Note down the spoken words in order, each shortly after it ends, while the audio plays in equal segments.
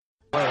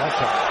Well,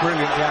 that's a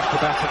brilliantly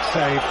acrobatic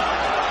save.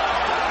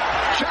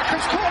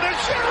 Xhaka's corner,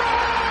 Giroud!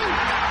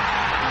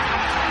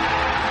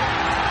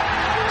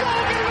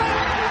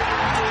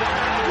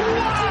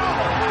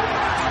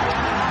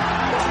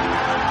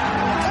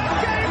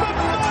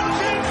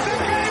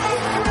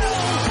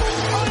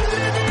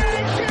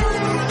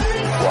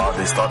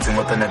 They're starting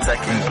with an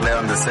attacking play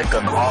on the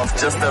second half.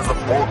 Just as the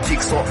ball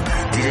kicks off,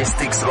 DJ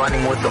Sticks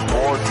running with the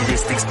ball. DJ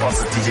Sticks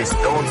passes DJ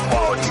Stones.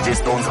 Wow, DJ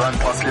Stones run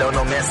past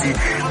Lionel Messi.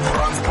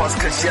 Runs past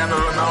Cristiano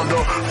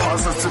Ronaldo.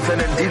 Passes to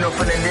Fernandinho.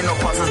 Fernandinho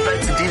passes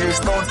back to DJ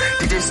Stones.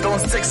 DJ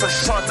Stones takes a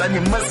shot and he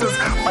misses.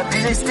 But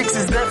DJ Sticks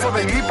is there for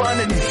the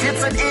rebound and he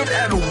hits it in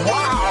and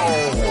wow!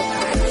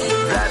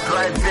 That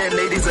right there,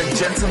 ladies and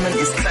gentlemen,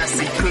 is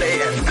classic play,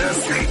 and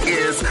this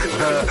is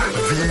the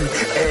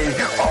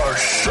VAR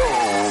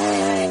show.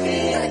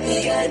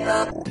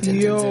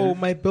 Yo,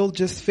 my build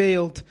just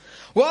failed.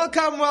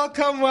 Welcome. What?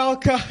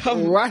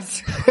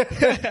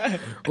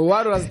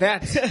 What was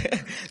that?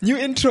 New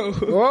intro.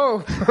 Whoa.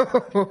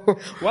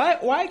 Why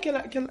I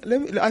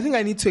think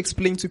I need to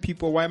explain to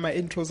people why my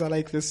intros are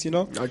like this, you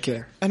know?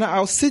 Okay. And I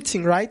was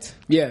sitting, right?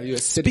 Yeah, you were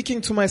sitting.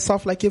 Speaking to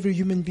myself like every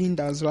human being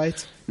does,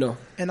 right? No.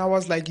 And I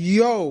was like,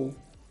 yo,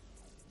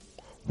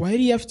 why do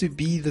you have to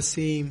be the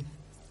same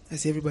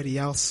as everybody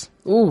else?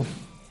 Ooh.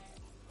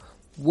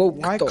 Whoa.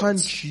 Why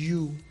can't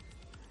you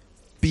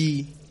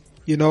be,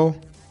 you know,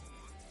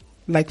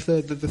 like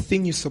the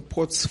thing you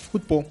support's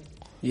football,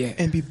 yeah,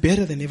 and be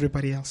better than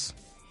everybody else?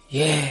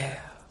 Yeah.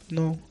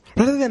 No.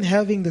 Rather than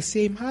having the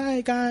same,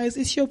 hi guys,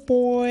 it's your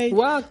boy.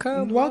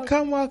 Welcome.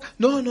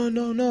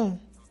 No.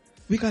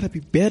 We gotta be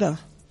better.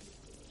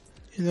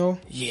 You know?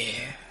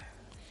 Yeah.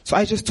 So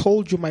I just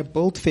told you my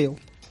build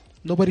failed.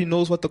 Nobody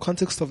knows what the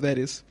context of that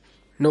is.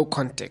 No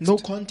context. No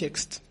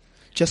context.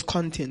 Just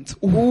content.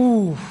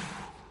 Ooh.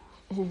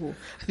 Ooh.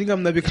 I think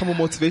I'm gonna become a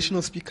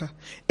motivational speaker.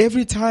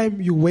 Every time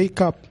you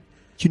wake up,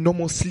 you're no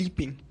more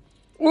sleeping.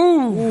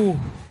 Ooh.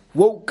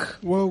 Woke.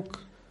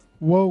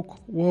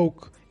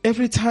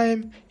 Every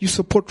time you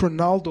support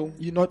Ronaldo,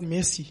 you're not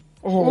Messi.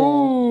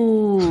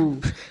 Oh.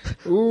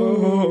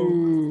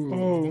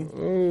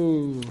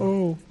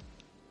 Oh.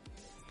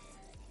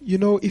 You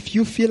know, if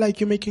you feel like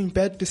you're making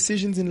bad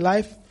decisions in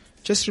life,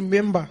 just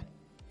remember,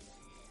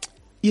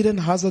 Eden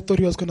Hazard thought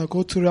he was gonna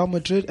go to Real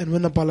Madrid and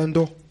win a Ballon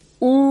d'Or.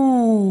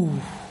 Ooh.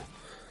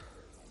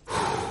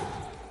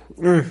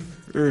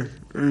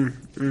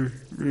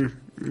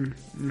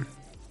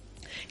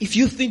 If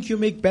you think you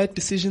make bad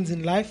decisions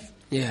in life,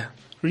 yeah,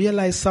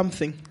 realize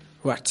something.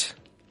 What?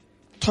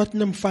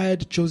 Tottenham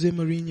fired Jose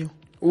Mourinho.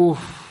 Ooh.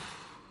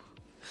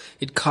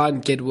 It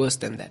can't get worse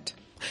than that.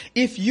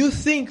 If you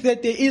think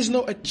that there is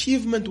no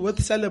achievement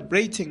worth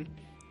celebrating,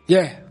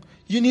 yeah,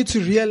 you need to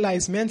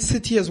realize Man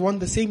City has won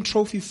the same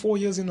trophy 4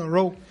 years in a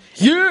row.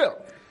 Yeah.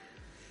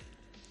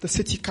 The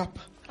City Cup.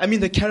 I mean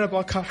the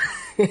Carabao Cup.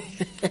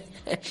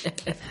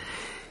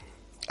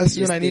 That's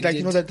when I need, like,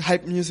 you know, that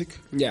hype music.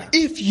 Yeah.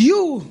 If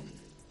you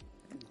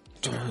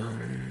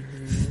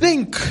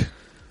think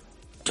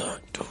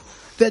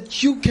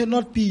that you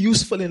cannot be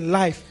useful in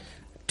life,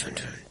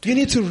 you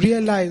need to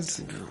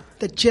realize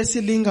that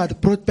Jesse Lingard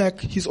brought back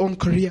his own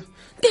career.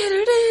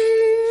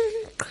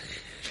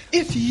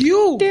 If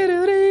you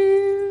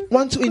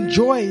want to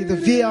enjoy the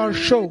VR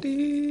show,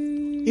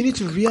 you need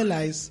to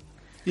realize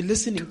you're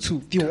listening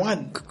to the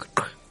one,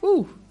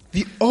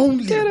 the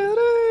only,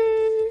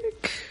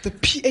 the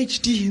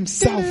PhD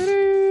himself,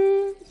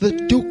 the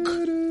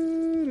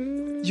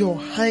Duke, Your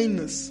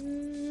Highness,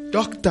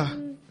 Dr.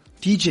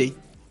 DJ.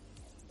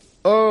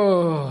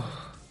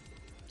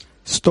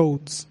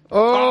 Stones.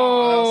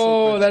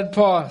 Oh, that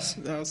pause.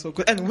 That was so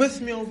good. And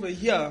with me over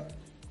here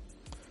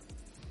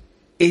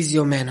is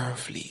your man on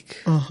fleek.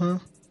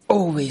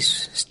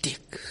 Always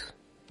Sticks.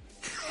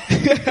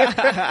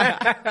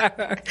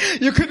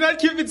 You could not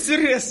keep it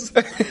serious.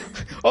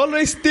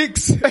 Always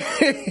Sticks.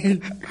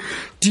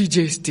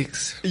 DJ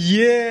Sticks.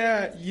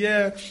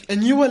 Yeah.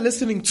 And you were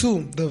listening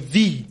to the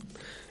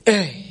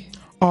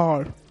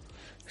VAR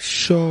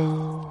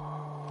show.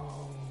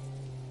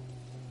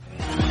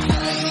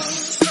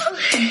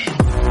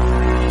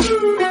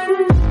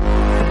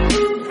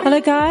 Hello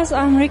guys,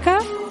 I'm Rika.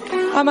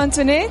 I'm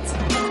Antoinette.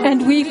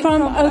 And we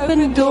from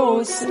Open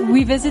Doors.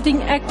 We're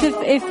visiting Active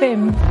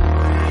FM.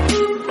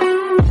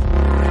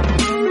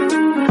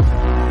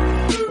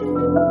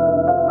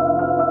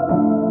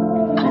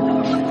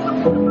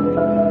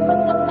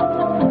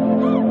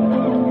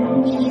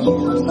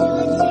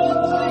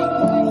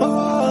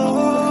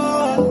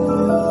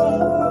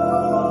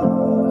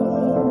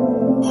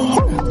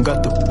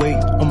 Got the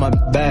weight on my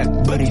back,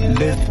 but he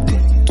lifted.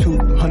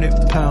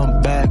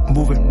 200-pound bag,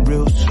 moving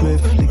real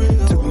swiftly.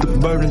 Took the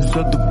burdens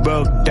of the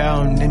world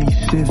down and he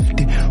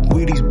sifted.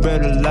 Wheaties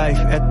bread of life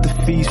at the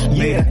feast.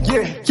 Yeah.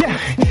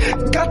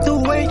 Got the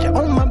weight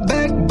on my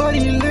back, but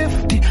he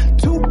lifted.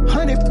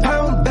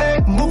 200-pound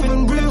bag,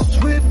 moving real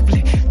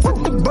swiftly.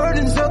 Took the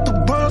burdens of the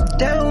world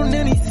down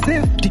and he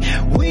sifted.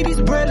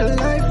 Wheaties bread of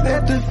life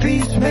at the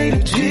feast made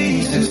of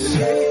Jesus.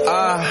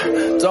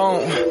 I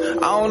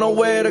don't know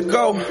where to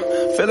go.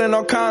 Feeling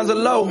all kinds of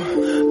low.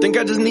 Think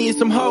I just need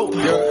some hope.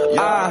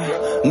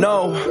 I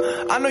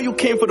know you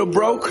came for the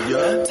broke.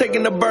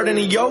 Taking the burden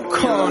and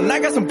yoke. I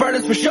got some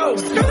burdens for sure.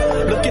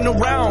 Looking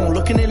around,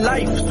 looking at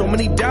life. So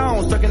many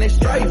downs, stuck in their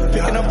strife.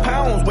 Picking up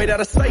pounds, weight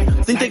out of sight.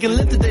 Think they can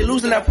lift it, they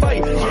losing that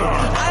fight.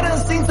 I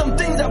done seen some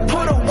things that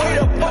put a weight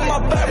up on my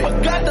back.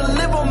 But God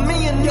deliver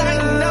me and I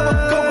ain't never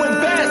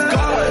going back.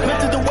 God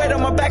lifted the weight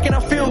on my back and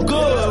I feel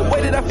good.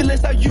 Weighted, I feel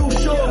it's how you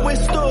should.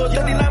 Withstood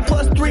 39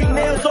 plus 3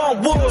 nails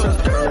on wood.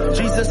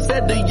 Jesus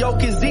said the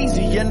yoke is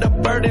easy and the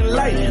burden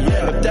light.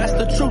 If that's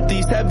the truth,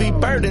 these heavy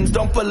burdens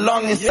don't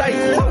belong in sight.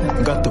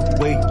 Got the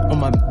weight on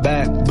my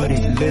back, but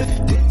it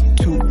lifted.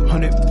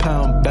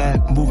 200-pound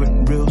back,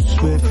 moving real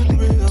swiftly.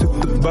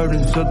 Took the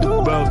burdens of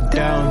the world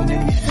down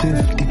and he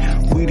sifted.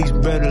 Wheaties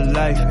bread of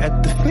life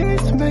at the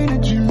feast made a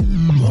Jew.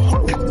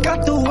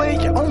 Got the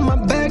weight on my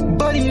back,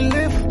 but he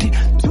lifted.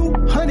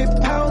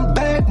 200-pound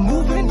back,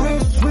 moving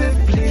real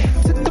swiftly.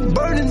 Took the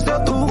burdens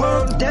of the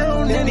world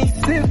down and he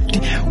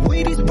sifted.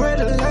 Wheaties bread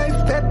of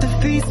life at the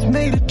feast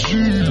made a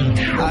Jew.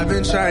 I've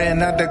been trying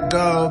not to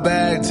go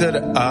back to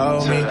the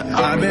old me.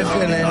 I've been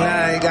feeling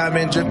like I've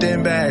been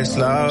drifting back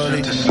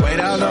slowly. Weight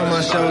out on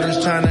my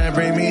shoulders trying to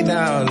bring me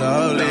down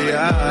lowly. For you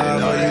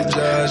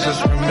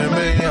just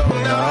remember you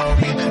don't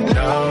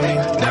know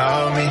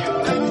me.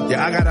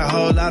 Yeah, I got a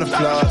whole lot of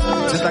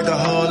flaws, just like a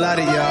whole lot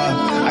of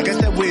y'all. I guess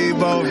that we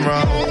both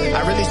wrong.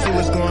 I really see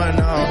what's going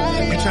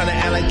on. You trying to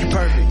act like you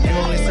perfect, you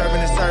only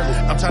serving and serving.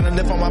 I'm trying to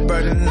lift on my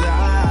burdens.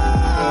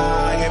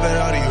 I give it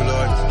all to you,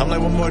 Lord. I'm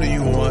like, what more do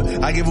you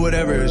want? I give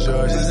whatever is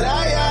yours. 'Cause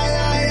I'm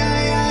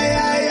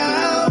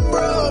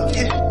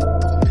broken,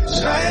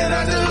 trying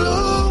not to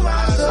lose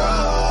my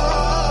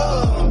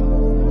soul.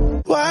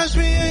 Wash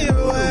me in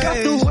your way.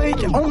 Got the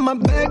weight on my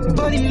back,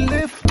 but he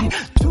lifted.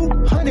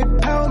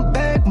 200-pound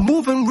back,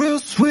 moving real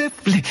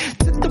swiftly.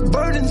 Took the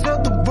burdens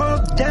of the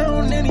world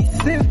down and he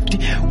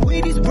sifted.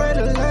 Wheaties bread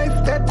of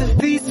life at the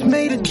feast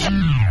made a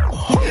Jew.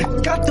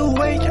 Got the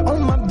weight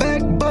on my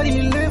back, but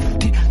he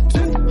lifted.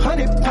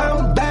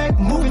 200-pound back,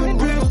 moving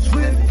real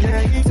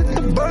swiftly. Took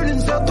the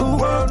burdens of the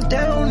world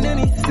down and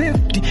he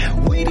sifted.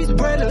 Wheaties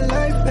bread of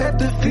life at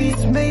the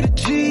feast made of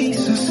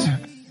Jesus.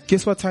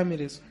 Guess what time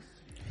it is?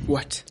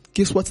 What?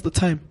 Guess what's the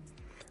time?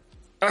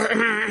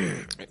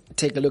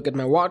 Take a look at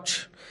my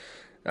watch.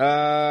 I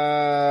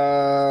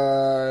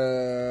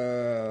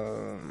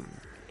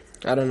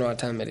don't know what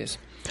time it is.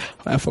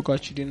 I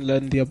forgot you didn't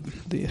learn the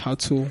how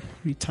to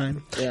read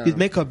time. Yeah. You'd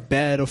make a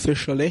bad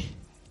official, eh?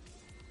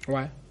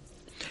 Why?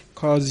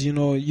 Because you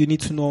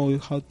need to know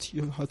how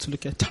to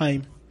look at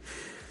time.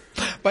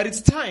 But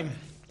it's time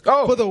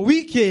for the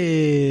weekend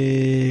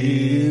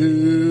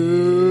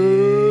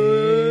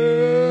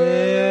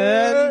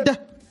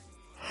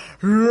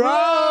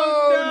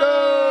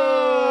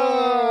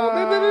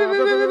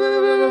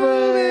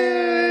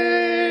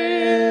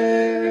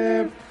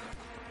roundup.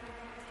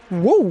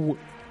 Whoa!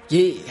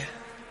 Yeah.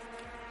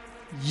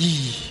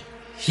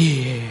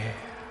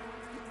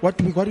 What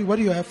do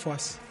you have for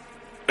us?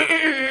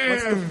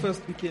 What's the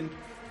first weekend?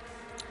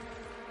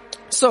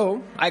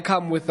 So I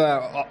come with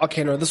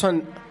this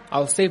one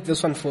I'll save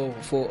this one for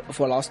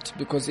last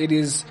because it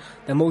is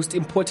the most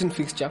important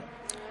fixture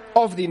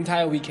of the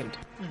entire weekend.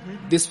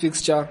 Mm-hmm. This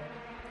fixture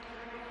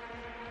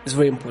is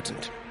very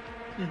important.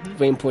 Mm-hmm.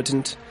 Very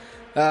important.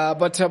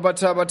 But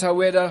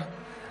we had a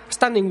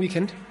stunning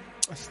weekend.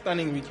 A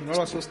stunning weekend. What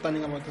was so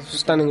stunning about this weekend?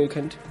 Stunning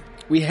weekend.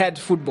 We had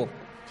football.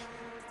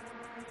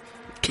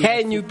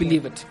 Can you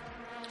believe it?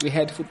 We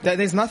had football.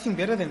 There's nothing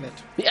better than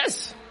that.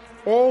 Yes.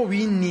 All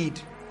we need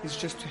is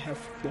just to have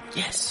football.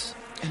 Yes.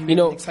 And an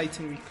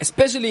exciting week.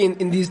 Especially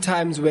in these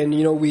times when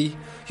you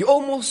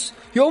almost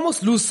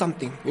lose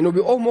something. We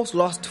almost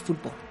lost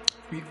football.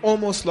 We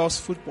almost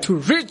lost football to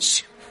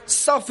rich,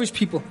 selfish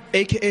people,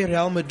 aka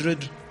Real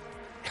Madrid.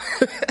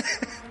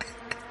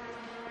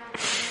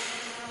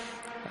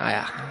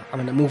 I'm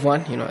gonna move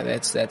on.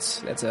 That's a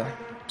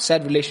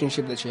sad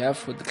relationship that you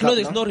have with the club. No,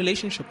 there's no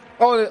relationship.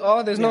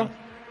 Oh, there's no.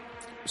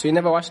 So you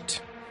never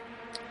watched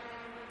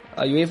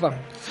UEFA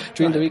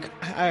during the week?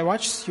 I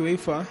watched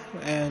UEFA,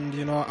 and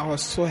I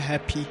was so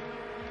happy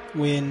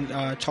when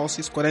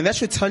Chelsea scored, and that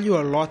should tell you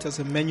a lot as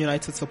a Man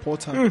United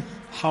supporter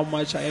how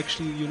much I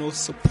actually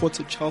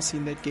supported Chelsea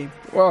in that game.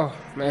 Oh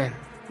man,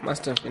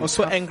 must have been. I was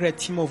so angry at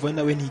Timo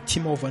Werner when he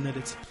Timo Werner'd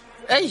it.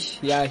 Hey,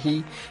 yeah,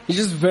 he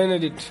just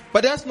Werner'd it.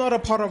 But that's not a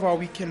part of our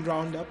weekend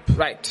roundup.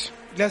 Right.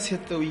 Let's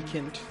hit the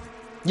weekend.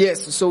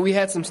 Yes, so we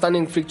had some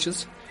stunning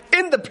fixtures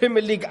in the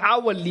Premier League,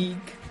 our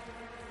league.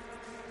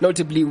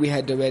 Notably, we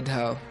had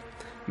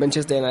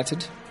Manchester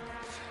United.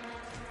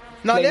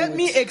 Now let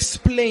me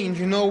explain.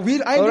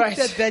 I looked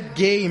at that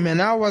game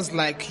and I was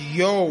like,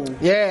 "Yo,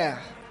 yeah,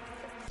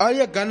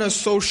 Ole Gunnar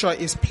Solskjaer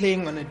is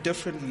playing on a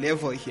different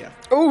level here."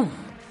 Ooh,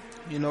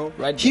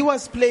 right? He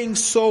was playing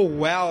so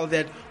well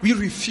that we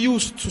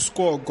refused to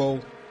score a goal.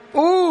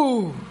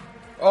 Ooh,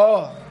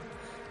 oh,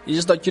 you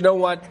just thought, you know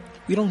what?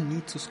 We don't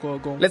need to score a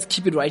goal. Let's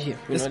keep it right here.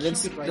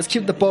 Let's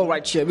Keep the ball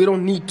right here. We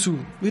don't need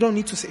to. We don't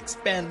need to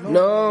expand.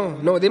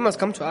 No, they must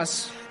come to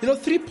us.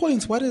 3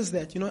 points, what is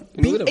that?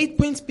 Being 8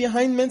 points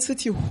behind Man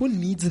City, who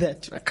needs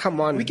that?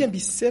 Come on. We can be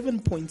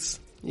 7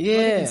 points. Yeah.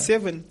 Not even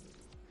 7.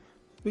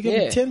 We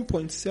can be 10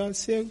 points.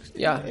 6,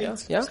 Yeah.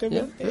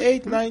 7,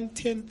 8, 9,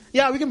 10.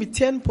 Yeah, we can be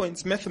 10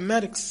 points.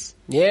 Mathematics.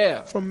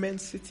 Yeah. From Man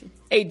City.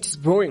 8 is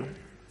boring.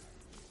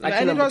 Like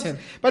and number 10.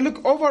 But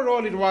look,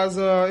 overall, it was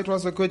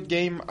a good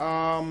game.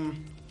 I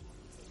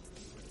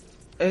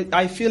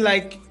feel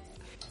like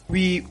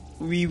we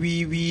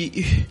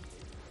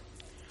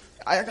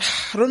I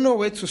don't know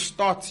where to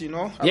start. I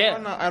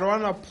don't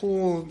wanna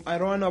pull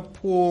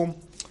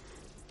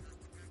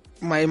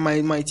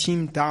my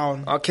team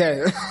down.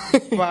 Okay.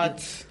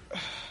 But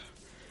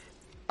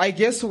I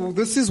guess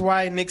this is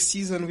why next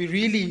season we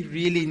really,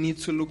 really need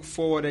to look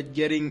forward at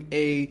getting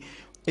a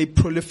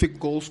prolific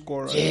goal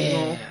scorer.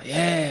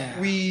 Yeah.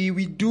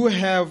 We do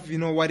have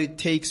what it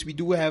takes. We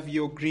do have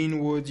your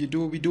Greenwood.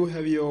 We do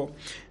have your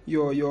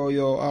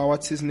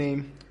what's his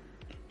name?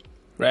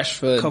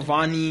 Rashford.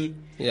 Cavani.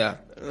 Yeah.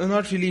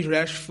 Not really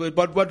Rashford,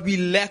 but what we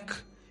lack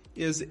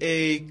is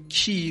a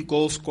key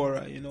goal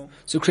scorer.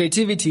 So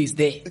creativity is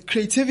there.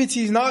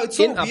 Creativity is now it's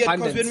so In weird because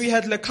abundance. when we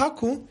had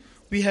Lukaku,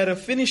 we had a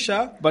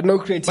finisher, But no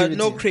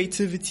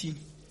creativity.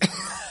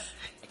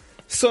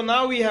 So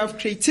now we have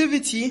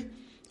creativity.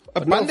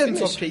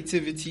 Abundance of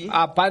creativity.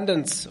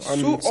 Abundance on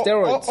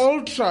steroids.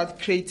 Ultra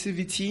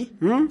creativity,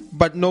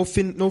 but no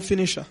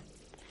finisher.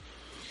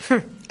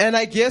 And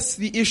I guess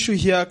the issue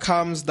here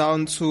comes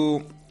down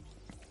to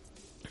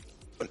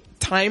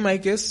time, I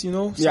guess.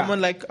 Someone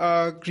like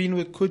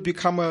Greenwood could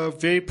become a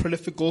very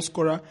prolific goal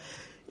scorer.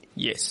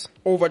 Yes.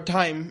 Over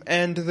time.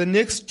 And the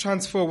next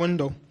transfer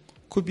window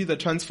could be the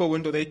transfer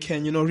window that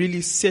can,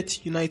 really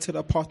set United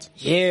apart.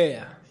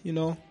 Yeah.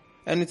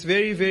 And it's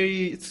very,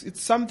 very,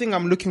 it's something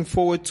I'm looking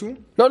forward to.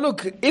 No,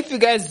 look, if you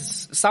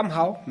guys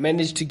somehow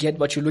manage to get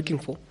what you're looking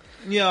for,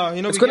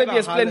 it's going to be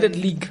a splendid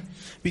league.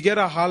 We get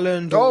a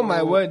Haaland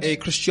my word. A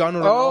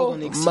Cristiano Ronaldo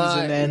next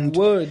season. And,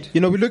 word.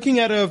 we're looking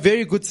at a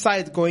very good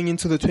side going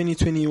into the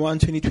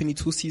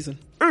 2021-2022 season.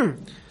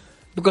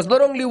 Because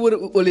not only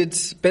will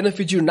it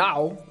benefit you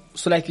now,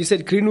 so like you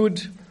said,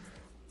 Greenwood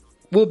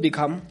will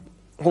become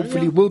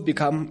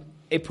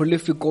a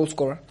prolific goal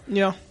scorer.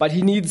 Yeah. But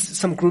he needs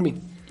some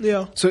grooming.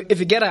 Yeah. So if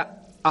you get a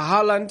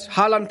Haaland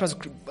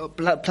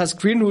plus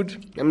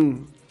Greenwood,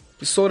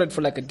 it's sorted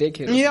for like a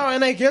decade. Yeah,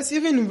 and I guess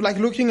even like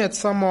looking at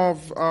some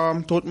of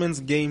Dortmund's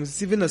games,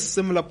 it's even a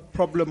similar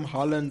problem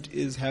Haaland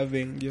is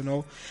having,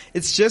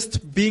 It's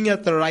just being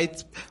at the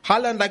right...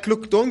 Haaland, like,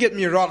 look, don't get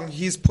me wrong,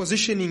 his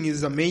positioning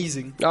is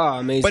amazing.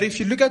 Amazing. But if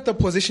you look at the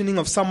positioning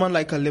of someone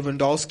like a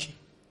Lewandowski,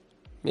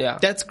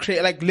 that's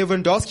crazy. Like,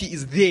 Lewandowski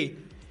is there.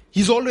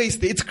 He's always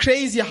there. It's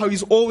crazy how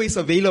he's always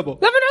available.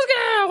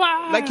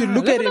 Like you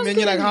look at him and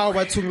you're like, how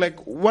about to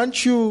like,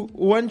 weren't you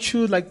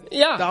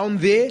down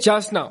there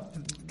just now?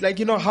 Like,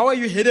 how are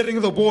you headering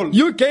the ball?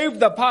 You gave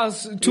the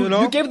pass to,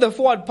 you gave the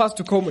forward pass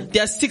to Coman.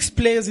 There are 6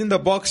 players in the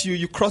box.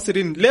 You cross it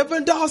in.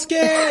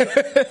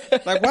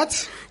 Lewandowski! Like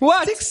what?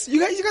 What? 6?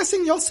 You guys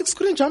think y'all 6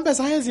 couldn't jump as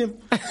high as him?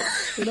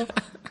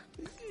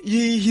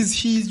 You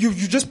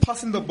just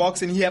pass in the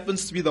box and he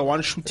happens to be the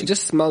one shooting. He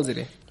just smells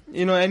it.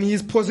 And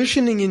his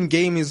positioning in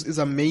game is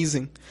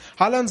amazing.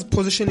 Haaland's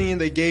positioning in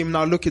the game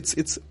now, look,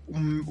 it's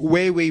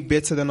way, way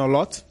better than a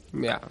lot.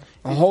 Yeah.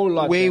 A whole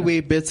lot.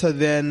 Way better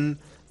than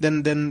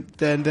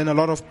a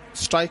lot of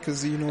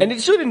strikers, And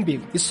it shouldn't be.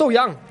 He's so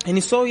young. But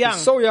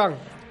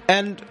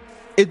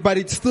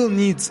it still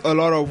needs a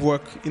lot of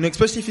work,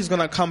 especially if he's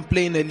gonna come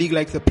play in a league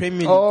like the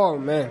Premier League. Oh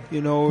man.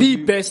 The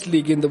best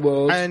league in the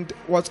world. And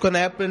what's gonna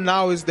happen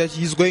now is that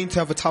he's going to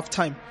have a tough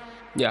time.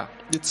 Yeah.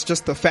 It's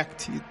just a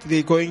fact.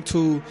 They're going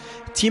to...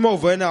 Timo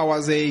Werner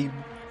was a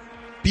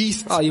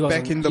beast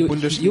back in the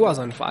Bundesliga. He was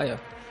on fire.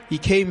 He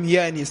came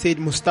here and he said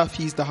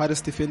Mustafi is the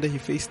hardest defender he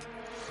faced.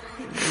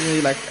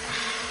 You're like...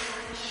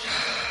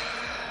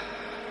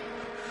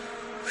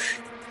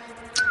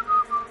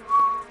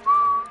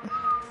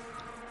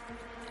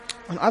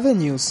 On other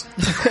news...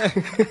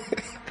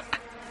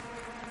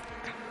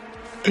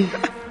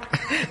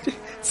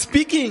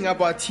 Speaking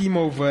about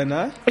Timo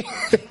Werner...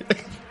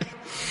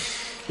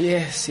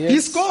 Yes. He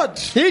scored.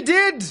 He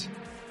did.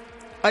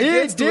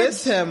 Against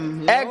West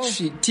Ham.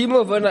 Actually,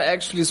 Timo Werner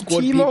actually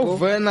scored. Timo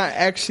Werner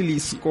actually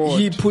scored.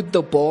 He put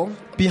the ball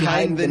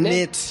behind the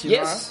net.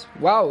 Yes.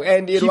 Wow.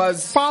 And he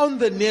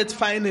found the net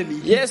finally.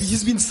 Yes.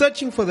 He's been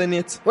searching for the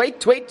net. Wait.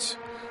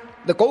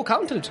 The goal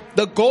counted.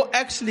 The goal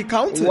actually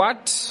counted.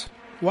 What?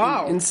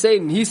 Wow.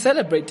 Insane. He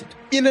celebrated.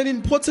 In an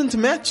important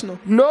match, no?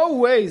 No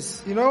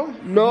ways. No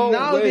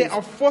now ways. They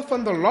are 4th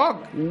on the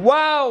log.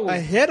 Wow.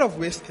 Ahead of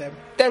West Ham.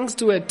 Thanks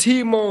to a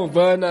Timo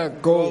Werner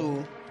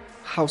goal.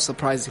 How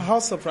surprising.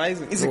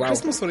 Is it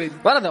Christmas already?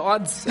 What are the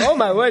odds? Oh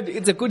my word,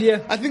 it's a good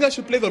year. I think I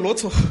should play the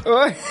lotto.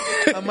 I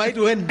might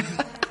win.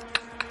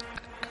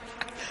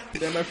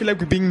 Damn, I feel like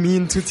we're being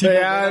mean to Timo.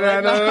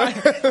 Yeah, no.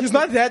 He's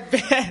not that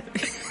bad.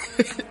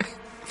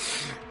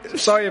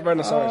 Sorry,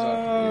 Werner.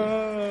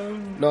 Sorry.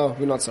 No,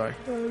 we're not sorry.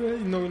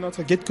 No, we're not.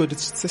 Get good.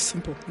 It's just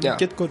simple. Yeah.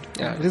 Get good.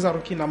 Yeah. These are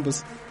rookie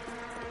numbers.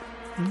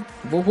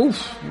 Oof.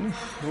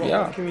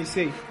 What can we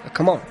say?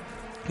 Come on.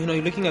 You know,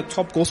 you're looking at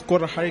top goal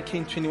scorer Harry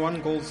Kane,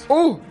 21 goals.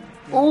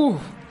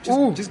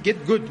 Just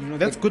Get good. You know,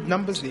 that's good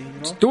numbers there. You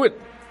know, do it.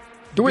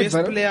 Do it, best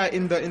man. player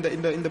in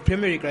the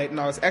Premier League right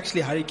now is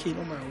actually Harry Kane.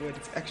 Oh my word,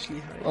 it's actually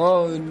Harry Kane.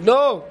 Oh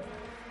no.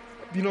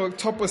 You know,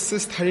 top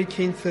assist Harry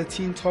Kane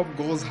 13, top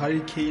goals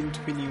Harry Kane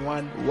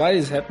 21. What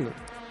is happening?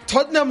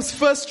 Tottenham's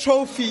first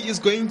trophy is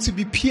going to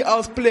be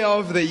PL's Player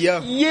of the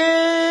Year. Yeah.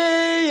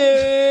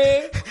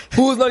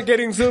 Who's not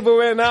getting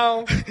silverware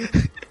now?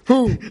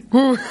 Who?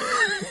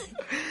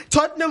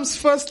 Tottenham's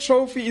first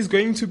trophy is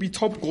going to be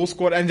top goal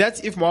scorer, and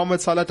that's if Mohamed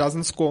Salah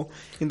doesn't score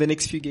in the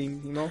next few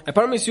games, you know. I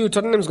promise you,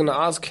 Tottenham's gonna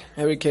ask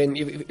Harry Kane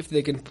if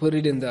they can put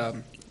it in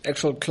the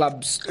actual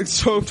club's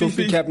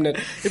trophy cabinet.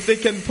 If they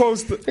can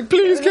post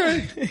Please,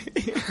 Kane.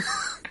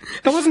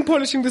 I wasn't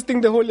polishing this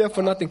thing the whole year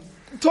for nothing.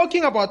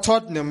 Talking about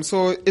Tottenham,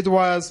 so it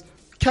was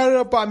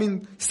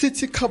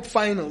City Cup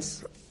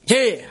finals.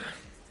 Yeah.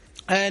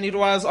 And it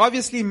was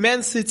obviously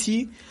Man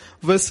City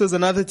versus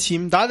another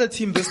team. The other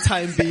team this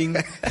time being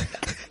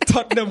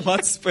Tottenham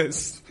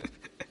Hotspurs.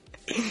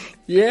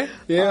 Yeah.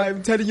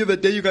 I'm telling you, the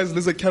day you guys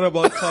lose a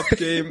Carabao Cup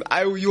game,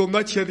 you will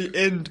not hear the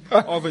end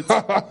of it.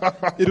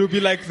 It will be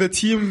like the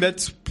team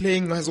that's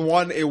playing has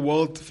won a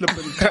World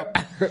Flippin' Cup.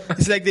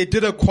 It's like they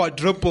did a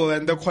quadruple,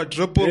 and the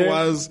quadruple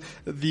was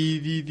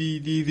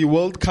the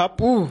World Cup,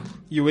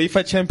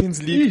 UEFA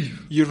Champions League,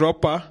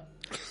 Europa,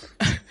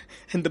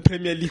 and the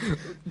Premier League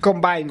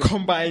combined.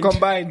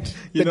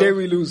 The day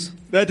we lose.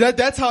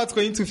 That's how it's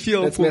going to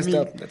feel That's for messed me.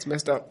 up. That's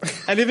messed up.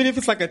 And even if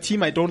it's like a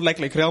team I don't like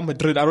Real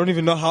Madrid, I don't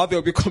even know how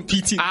they'll be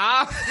competing.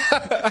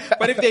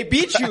 But if they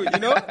beat you, you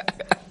know,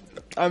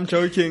 I'm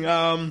joking.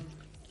 So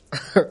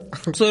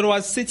it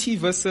was City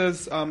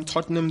versus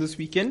Tottenham this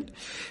weekend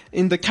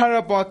in the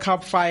Carabao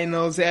Cup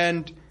finals,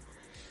 and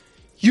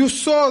you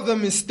saw the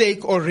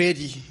mistake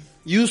already.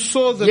 You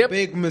saw the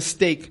big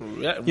mistake.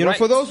 Yeah, you know,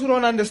 for those who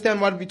don't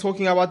understand what we're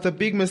talking about, the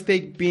big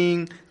mistake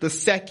being the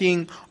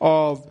sacking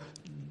of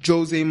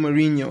Jose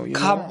Mourinho. You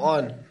Come know?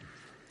 on.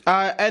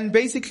 And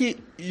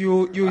basically,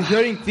 you're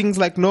hearing things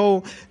like,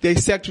 no, they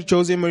sacked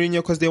Jose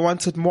Mourinho because they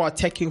wanted more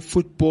attacking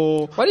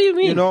football. What do you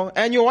mean? You know,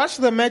 and you watch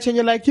the match and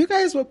you're like, you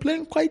guys were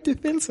playing quite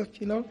defensive,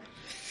 you know.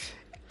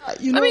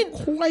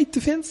 Quite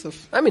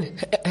defensive. I mean,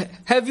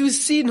 have you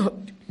seen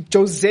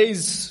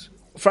Jose's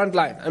front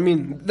line? I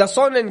mean, the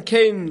Son and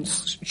Kane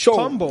show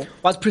Combo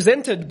was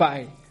presented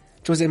by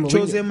Jose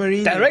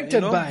Mourinho.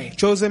 Directed by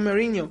Jose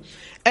Mourinho.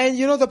 And,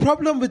 you know, the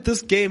problem with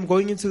this game,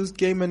 going into this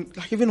game and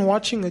like, even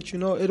watching it, you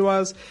know, it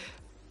was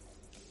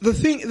a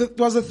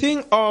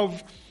thing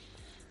of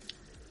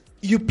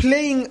you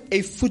playing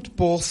a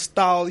football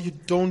style you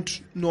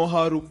don't know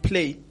how to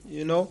play,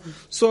 you know.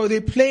 So they're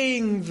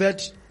playing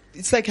that.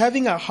 It's like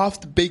having a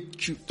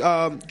half-baked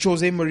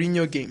Jose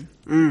Mourinho game.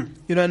 You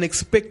know, and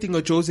expecting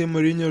a Jose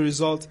Mourinho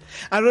result.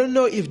 I don't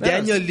know if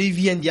Daniel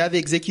Levy and the other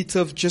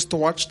executive just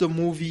watched the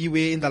movie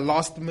where in the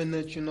last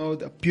minute, you know,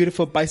 the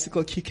beautiful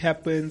bicycle kick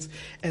happens,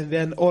 and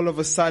then all of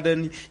a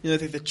sudden, you know,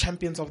 they're the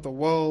champions of the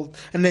world.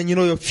 And then, you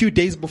know, a few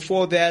days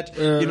before that,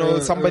 you know,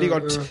 somebody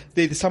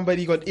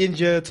got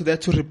injured, so they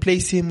had to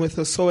replace him with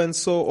a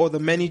so-and-so, or the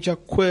manager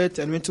quit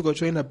and went to go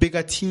join a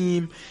bigger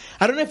team.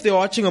 I don't know if they're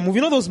watching a movie.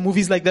 You know those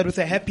movies like that with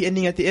a happy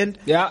ending at the end?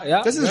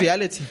 Yeah. This is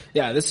reality.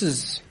 Yeah, this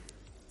is...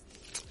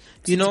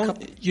 You know,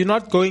 you're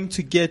not going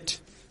to get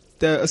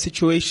a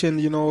situation,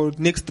 you know,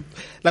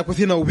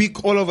 within a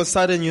week, all of a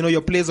sudden, you know, your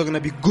players are going to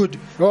be good.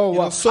 Oh,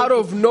 wow. So out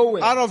of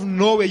nowhere. Out of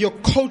nowhere. Your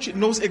coach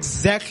knows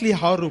exactly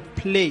how to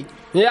play.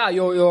 Yeah,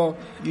 your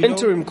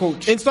interim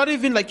coach. It's not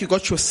even like you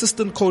got your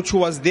assistant coach who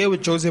was there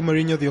with Jose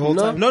Mourinho the whole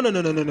time.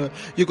 No.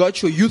 You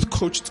got your youth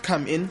coach to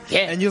come in.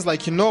 Yeah. And he was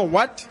like, you know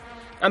what?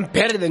 I'm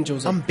better than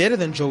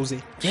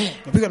Jose. Yeah.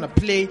 We're going to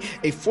play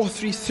a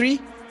 4-3-3.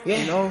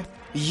 Yeah. You know?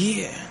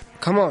 Yeah.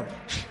 Come on.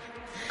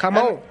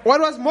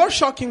 What was more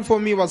shocking for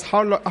me was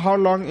how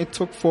long it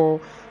took for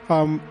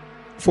I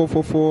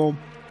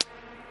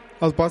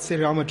was about to say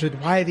Real Madrid.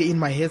 Why are they in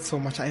my head so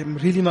much? I am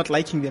really not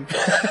liking them.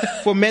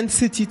 For Man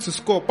City to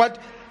score, but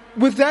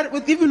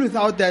even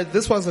without that,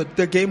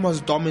 the game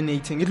was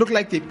dominating. It looked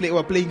like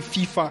were playing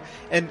FIFA,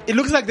 and it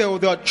looks like they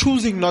were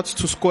choosing not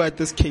to score at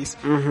this case.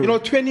 You know,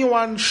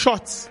 21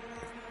 shots.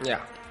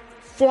 Yeah.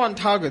 4 on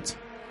target.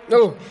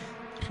 No.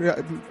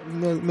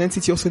 Man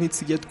City also needs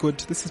to get good.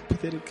 This is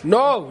pathetic.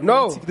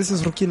 No. This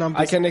is rookie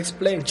numbers. I can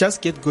explain. Just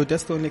get good.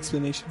 That's the only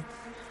explanation.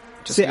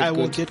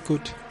 Will get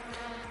good.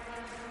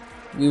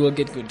 We will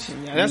get good.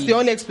 Yeah, that's the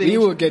only explanation.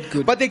 We will get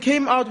good. But they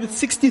came out with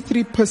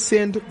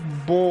 63%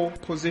 ball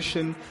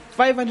position,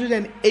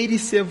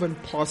 587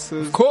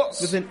 passes. Of course.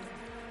 With an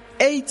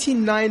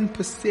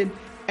 89%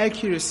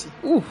 accuracy.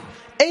 Ooh.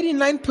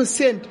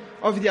 89%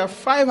 of their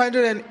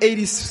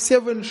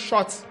 587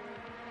 shots.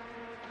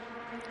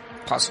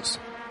 Passes.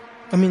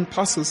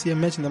 Yeah,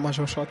 imagine the amount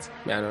of shots.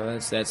 Yeah, no,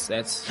 that's.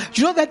 Do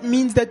you know that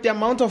means that the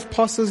amount of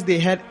passes they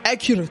had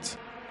accurate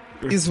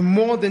is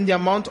more than the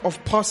amount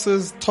of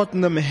passes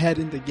Tottenham had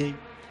in the game?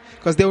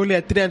 because they only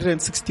had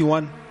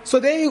 361. So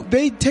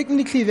they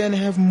technically then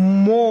have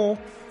more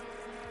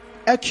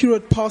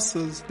accurate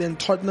passes than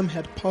Tottenham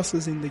had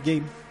passes in the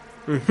game.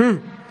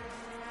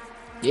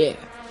 Yeah.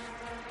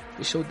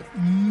 We showed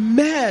them.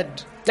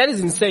 Mad. That is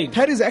insane.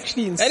 That is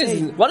actually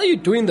insane. What are you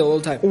doing the whole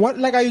time? What,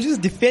 like, are you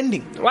just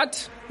defending?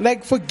 What?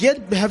 Like,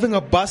 forget having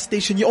a bus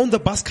station. You own the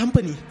bus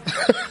company.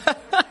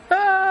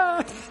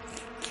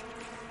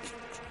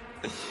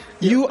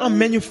 You are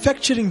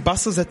manufacturing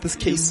buses at this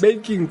case.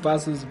 Making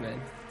passes,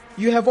 man.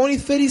 You have only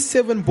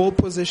 37 ball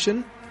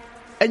position,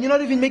 and you're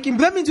not even making.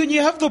 That means when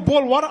you have the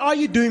ball, what are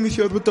you doing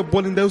with the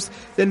ball in that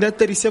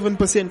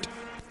 37%?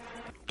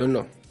 Don't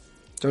know.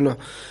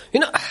 You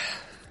know,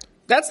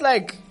 that's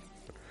like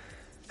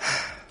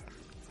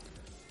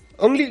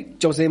only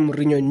Jose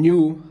Mourinho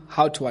knew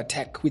how to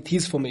attack with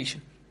his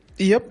formation.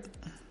 Yep.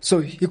 So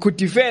he could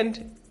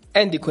defend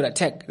and he could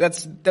attack.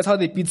 That's how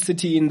they beat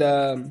City in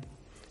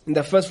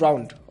the first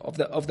round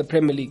of the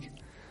Premier League.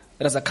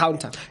 As a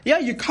counter. Yeah,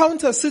 you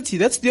counter City.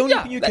 That's the only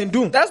thing you can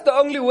do. That's the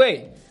only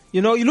way.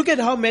 You know, you look at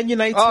how Man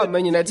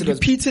United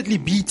repeatedly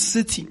beat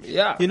City.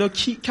 Yeah. You know,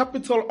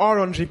 capital R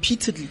on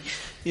repeatedly.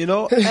 You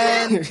know,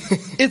 and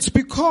it's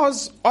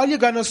because Ole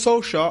Gunnar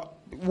Solskjaer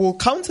will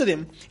counter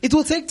them. It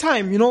will take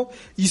time, you know.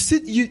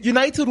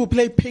 United will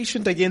play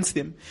patient against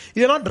them.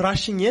 They're not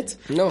rushing it.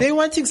 No. They're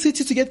wanting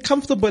City to get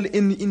comfortable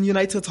in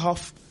United's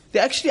half. They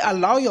actually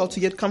allow y'all to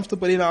get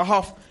comfortable in our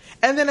half.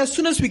 And then as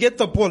soon as we get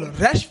the ball,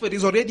 Rashford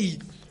is already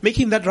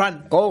making that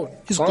run.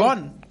 He's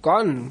gone.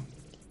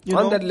 You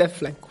on know? that left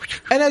flank.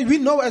 And we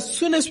know as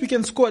soon as we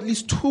can score at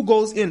least 2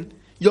 goals in,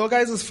 your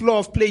guys' flow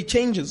of play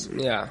changes.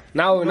 Yeah.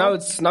 Now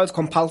it's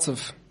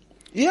compulsive.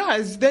 Yeah,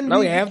 then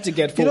we have to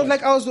get forward. You know,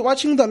 like I was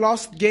watching the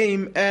last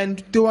game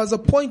and there was a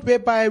point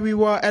whereby we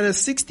were at a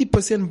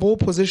 60% ball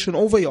position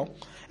over y'all.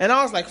 And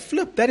I was like,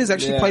 flip, that is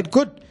actually quite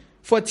good.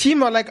 For a team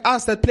like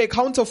us that play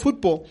counter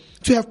football,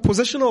 to have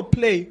positional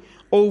play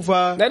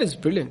over. That is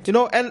brilliant. You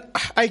know, and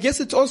I guess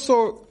it's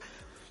also,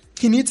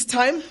 he needs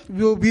time.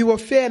 We were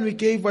fair and we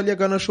gave Ole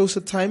Gunnar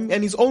Solskjaer time,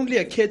 and he's only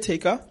a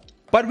caretaker.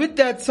 But with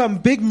that, some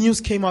big news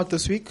came out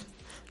this week.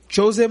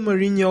 Jose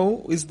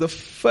Mourinho is the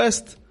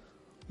first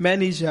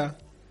manager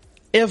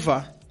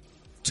ever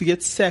to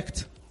get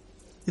sacked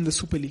in the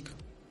Super League.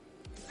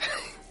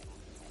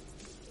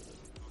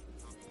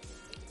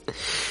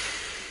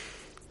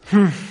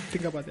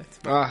 Think about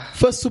that.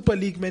 First Super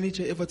League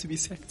manager ever to be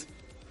sacked.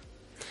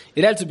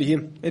 It had to be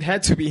him. It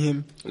had to be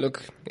him.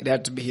 Look, it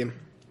had to be him.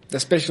 The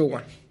special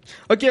one.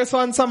 Okay, so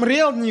on some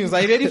real news,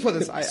 are you ready for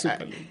this? Are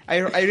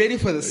you ready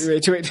for this?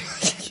 Wait.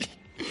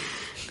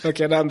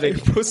 Okay, now I'm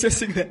ready.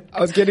 Processing that. I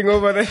was getting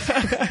over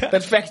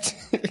that fact.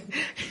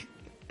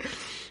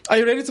 Are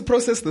you ready to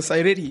process this? Are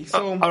you ready?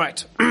 So, all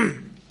right.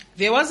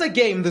 There was a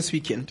game this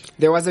weekend.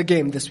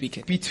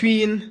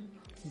 Between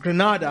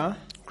Granada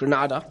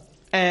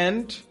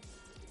and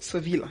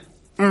Sevilla.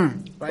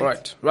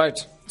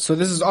 Right. So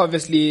this is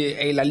obviously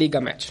a La Liga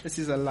match. This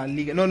is a La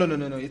Liga. No.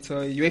 It's a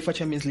UEFA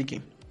Champions League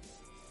game.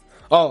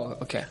 Oh,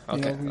 okay.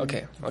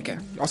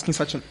 Asking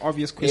such an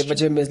obvious question. UEFA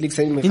Champions League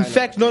semi-final. In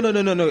fact, no.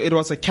 It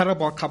was a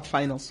Carabao Cup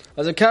finals.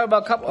 Was it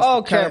Carabao Cup? Oh,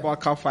 okay. Carabao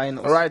Cup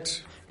finals.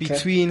 Right.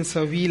 Between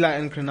Sevilla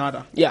and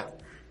Granada. Yeah.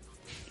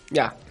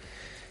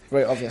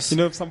 Very obvious. You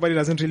know, if somebody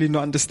doesn't really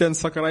understand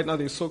soccer right now,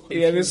 they're so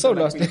confused. Yeah, they're so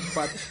lost.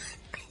 But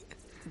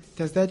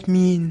does that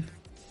mean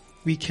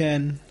we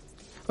can...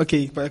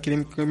 Okay, but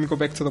let me go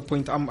back to the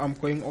point. I'm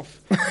going off.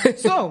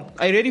 So,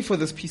 are you ready for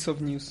this piece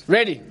of news?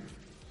 Ready.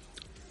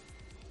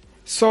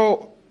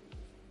 So,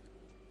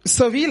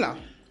 Sevilla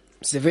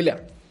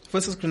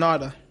versus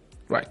Granada.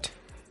 Right.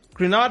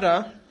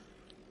 Granada,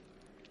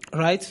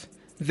 right,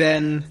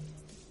 then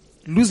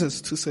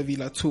loses to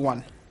Sevilla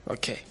 2-1.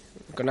 Okay.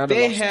 Granada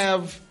They lost.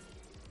 have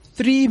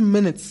 3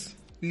 minutes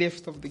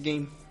left of the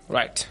game.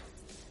 Right.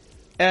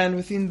 And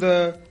within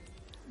the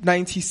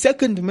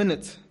 92nd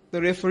minute,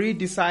 the referee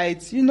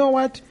decides, you know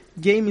what?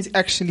 Game is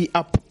actually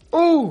up.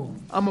 Oh,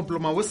 I'm going to blow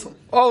my whistle.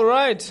 All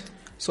right.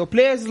 So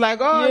players like,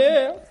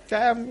 yeah.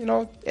 Damn,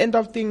 end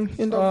of the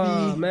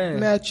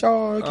match.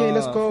 Oh, okay,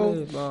 let's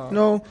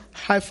go.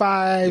 High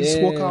fives,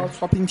 walk out,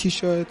 swapping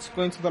t-shirts,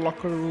 going to the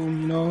locker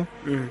room,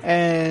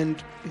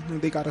 and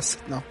they gotta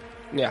sit now.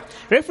 Yeah.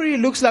 Referee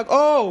looks like,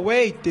 oh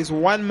wait, there's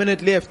 1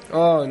 minute left.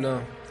 Oh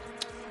no.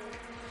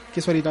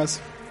 Guess what he does?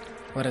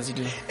 What does he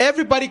do?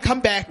 Everybody come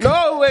back.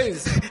 No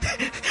ways.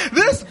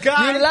 This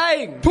guy You're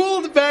lying.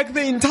 Pulled back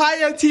the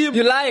entire team.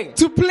 You're lying.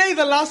 To play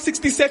the last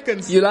 60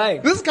 seconds. You're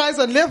lying. This guy's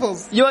on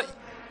levels. You're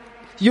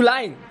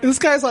lying. This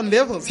guy's on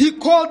levels. He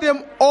called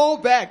them all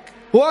back.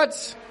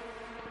 What?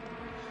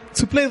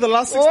 To play the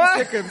last 60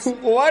 seconds.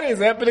 What is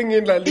happening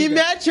in La Liga?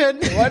 Imagine.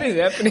 What is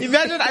happening?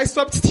 Imagine I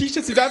swapped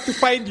t-shirts, you'd have to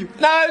find you.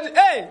 Now,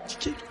 hey!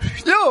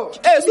 Yo!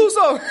 Hey,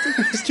 Suso!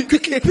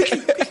 Quickly.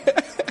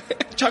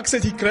 Chuck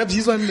said he grabs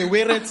his one and they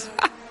wear it.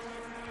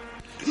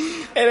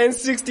 And then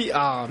 60.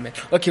 Oh, man.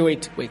 Okay,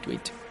 wait.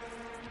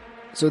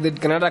 So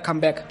did Granada come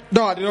back?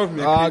 No, they don't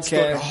make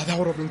Okay. Oh, that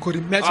would have been good.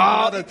 Imagine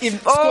Granada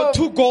if- scored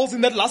 2 goals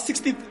in that last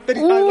 60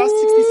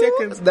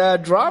 seconds. The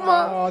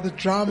drama. Oh, the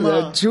drama.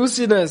 The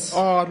juiciness.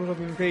 Oh, it would have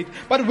been great.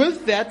 But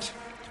with that,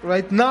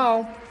 right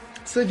now,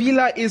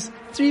 Sevilla is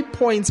 3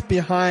 points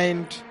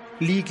behind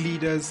league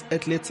leaders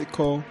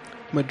Atletico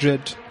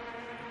Madrid.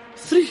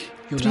 3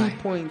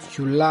 points.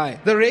 You lie.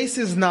 The race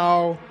is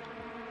now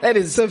That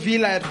is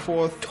Sevilla at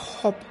 4th,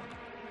 top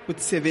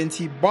with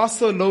 70.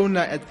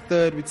 Barcelona at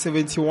 3rd with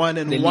 71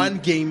 and They one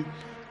lead. game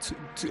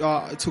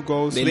to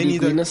go. So They they lead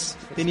need, winners.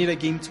 they need a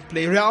game to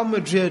play. Real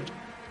Madrid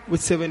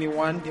with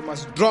 71. They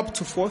must drop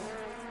to 4th.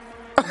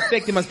 In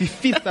fact, they must be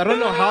 5th. I don't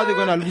know how they're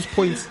going to lose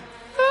points,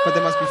 but they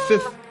must be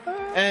 5th.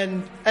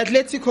 And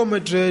Atletico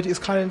Madrid is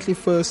currently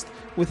 1st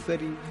with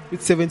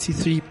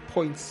 73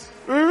 points.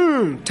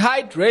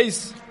 tight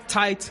race.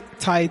 Tight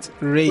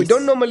race. We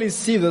don't normally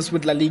see this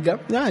with La Liga.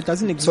 Yeah, it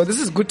doesn't exist. So this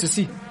is good to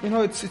see. You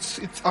know, it's.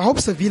 I hope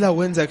Sevilla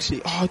wins.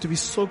 Actually, oh, it would be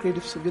so great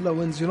if Sevilla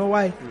wins. You know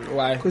why?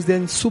 Why? Because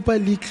then Super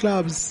League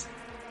clubs,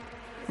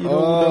 would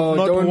have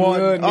not don't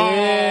won. win. Oh,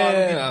 Yeah.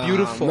 it would be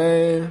beautiful.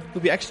 Man. It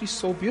would be actually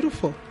so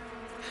beautiful.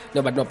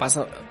 No, but no,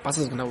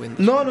 Barca's gonna win.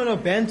 No.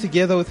 Band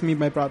together with me,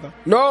 my brother.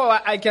 No,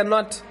 I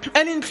cannot.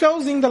 And in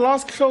closing, the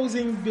last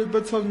closing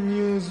bit of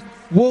news: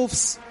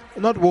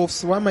 not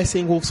Wolves. Why am I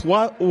saying Wolves?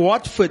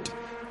 Watford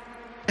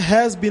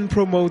has been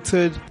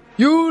promoted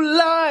You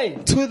lie.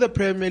 to the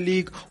Premier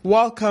League.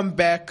 Welcome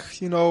back.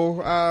 You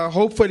know,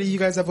 hopefully you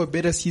guys have a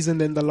better season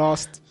than the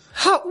last.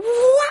 How?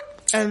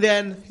 What? And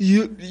then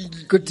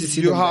Good to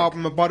see them back.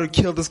 I'm about to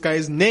kill this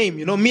guy's name.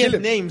 You know, me Kill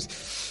and him.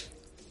 names.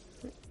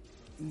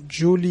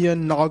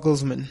 Julian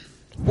Nagelsmann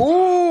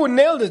Ooh,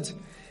 nailed it.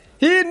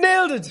 He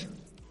nailed it.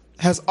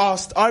 has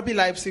asked RB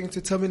Leipzig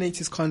to terminate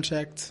his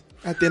contract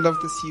at the end of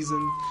the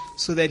season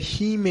so that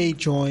he may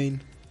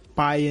join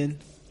Bayern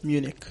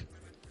Munich.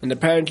 And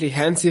apparently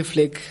Hansi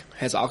Flick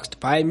has asked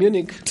Bayern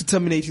Munich. To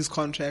terminate his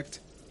contract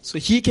so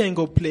he can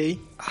go play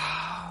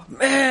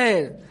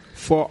Man,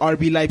 for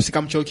RB Leipzig.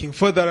 I'm joking.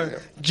 For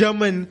the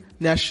German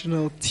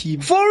national team.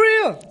 for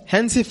real.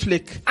 Hansi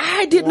Flick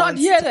I did not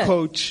wants hear to that.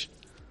 coach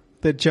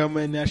the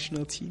German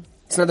national team.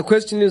 So now the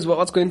question is,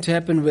 what's going to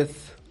happen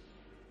with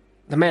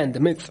the man, the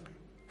myth,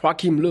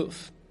 Joachim Löw?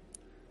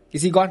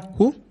 Is he gone?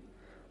 Who?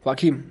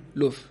 Joachim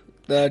Löw.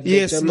 The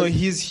Yes, German- no,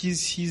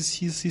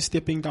 he's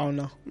stepping down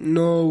now.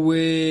 No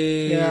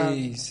ways.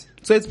 Yeah.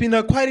 So it's been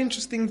a quite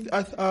interesting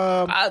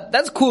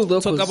That's cool though.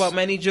 talk 'cause- about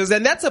managers,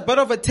 and that's a bit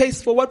of a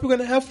taste for what we're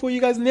gonna have for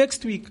you guys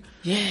next week.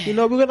 Yeah. You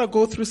know, we're gonna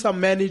go through some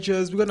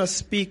managers. We're gonna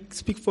speak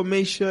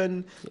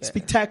formation,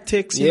 speak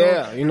tactics.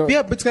 Yeah, you know.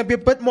 Yeah, but it's gonna be a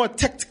bit more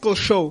tactical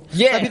show.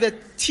 Yeah. It's gonna be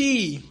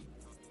the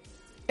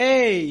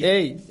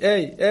Hey.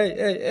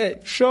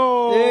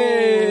 show,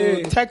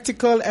 Hey.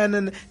 tactical and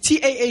an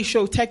TAA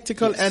show,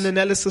 tactical and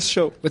analysis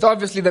show. With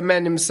obviously the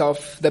man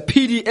himself, the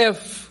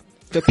PDF.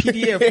 The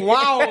PDF.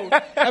 Wow,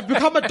 I've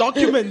become a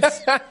document.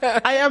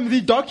 I am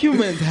the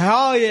document.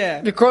 Hell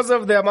yeah. Because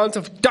of the amount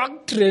of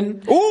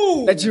doctrine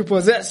Ooh. that you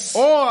possess.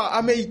 Oh,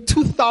 I'm a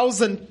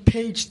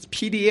 2,000-page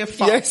PDF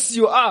file. Yes,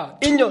 you are.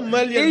 In 2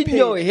 million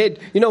your head.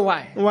 You know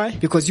why? Why?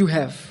 Because you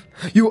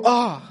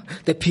are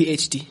the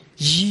PhD.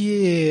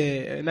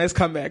 Yeah, nice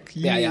comeback.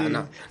 Yeah,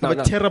 no. I have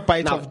a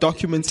terabyte Now, of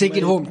documents. Take in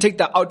it my- home. Take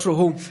the outro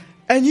home.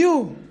 And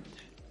you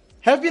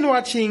have been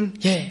watching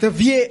the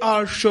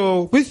VAR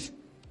show with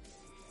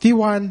the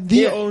one,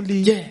 the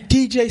only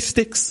DJ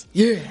Sticks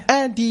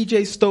and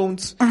DJ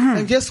Stones.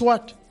 And guess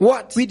what?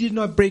 What? We did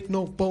not break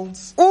no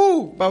bones.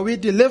 Ooh. But we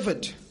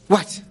delivered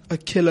What? a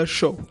killer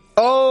show.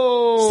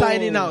 Oh.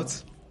 Signing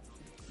out.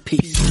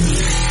 Peace.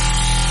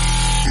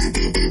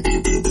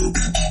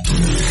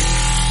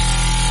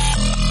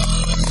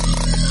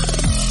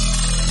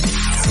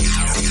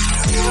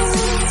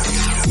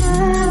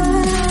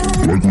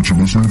 Like what you're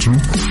listening to?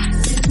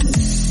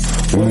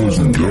 Follow us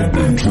on Yelp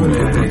and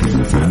Twitter at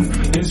ActiveFM.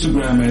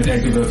 Instagram at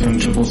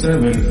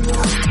ActiveFM777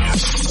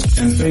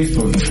 and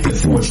Facebook at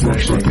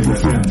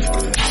 /ActiveFM.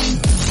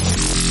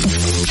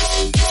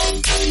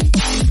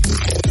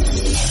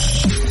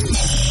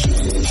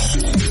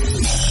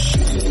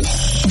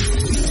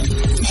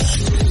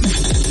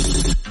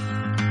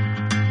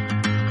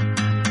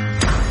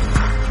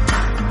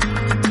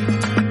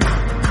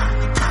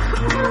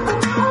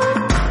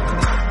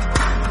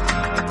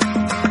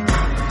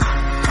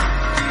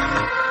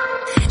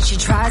 She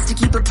tries to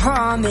keep a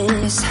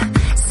promise,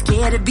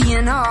 scared of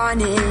being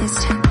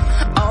honest.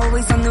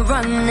 Always on the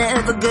run,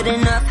 never good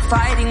enough,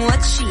 fighting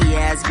what she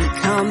has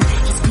become.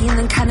 He's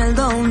feeling kinda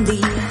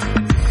lonely,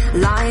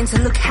 lying to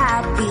look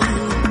happy.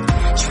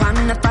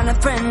 Trying to find a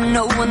friend,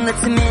 no one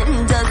lets him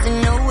in,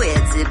 doesn't know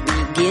where to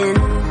begin.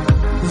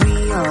 We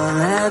all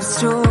have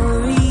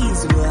stories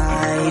we're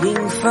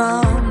hiding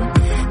from,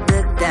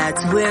 but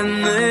that's where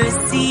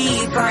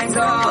mercy finds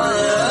all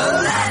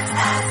of us.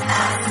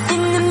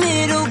 In the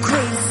middle,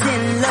 grace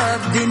and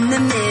love in the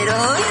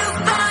middle. You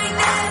find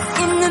us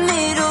in the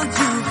middle.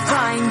 You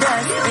find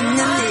us in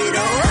the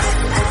middle.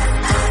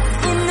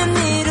 In the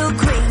middle,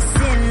 grace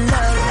and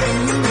love in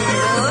the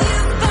middle. You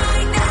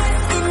find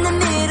us in the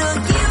middle.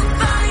 You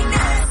find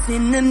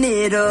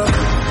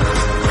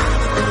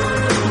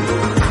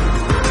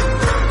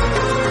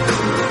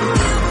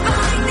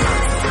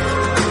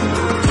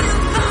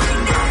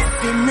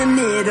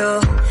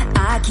middle.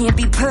 I can't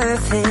be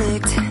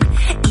perfect,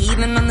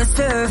 even on the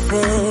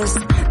surface.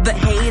 But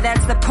hey,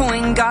 that's the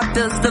point, God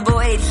fills the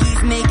void.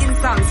 He's making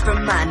songs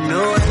from my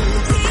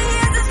noise. He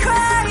hears us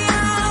cry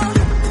out,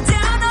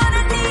 down on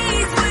our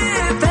knees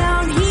we're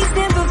bound. He's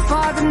never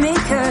far to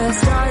make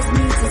us. Stars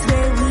meet us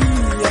where we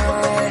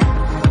are.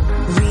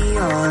 We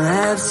all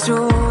have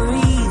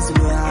stories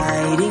we're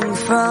hiding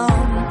from,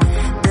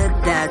 but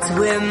that's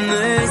where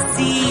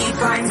mercy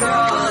finds all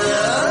of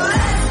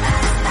us.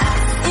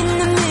 In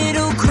the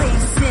middle,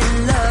 grace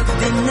and love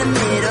in the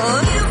middle.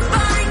 You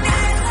find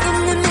us in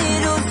the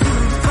middle, you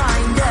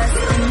find us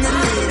in the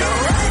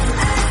middle.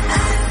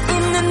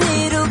 In the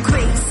middle,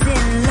 grace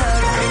and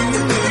love in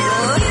the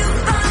middle. You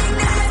find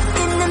us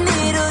in the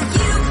middle,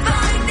 you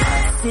find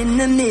us in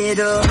the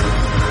middle.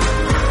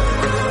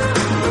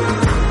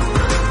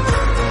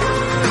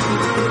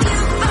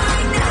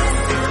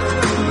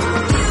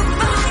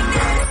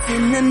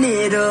 In the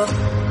middle.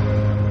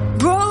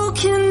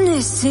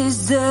 Brokenness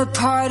is a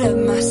part of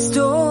my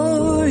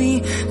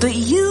story, but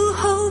you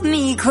hold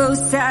me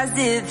close as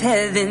if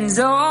heaven's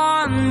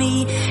on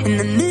me. In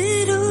the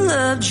middle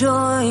of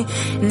joy,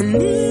 in the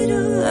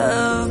middle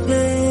of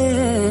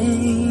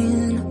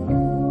pain,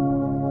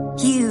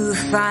 you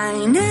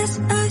find us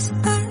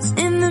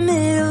in the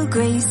middle.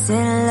 Grace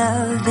and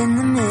love in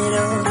the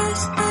middle.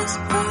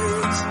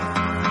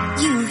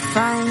 You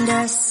find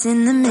us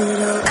in the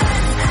middle.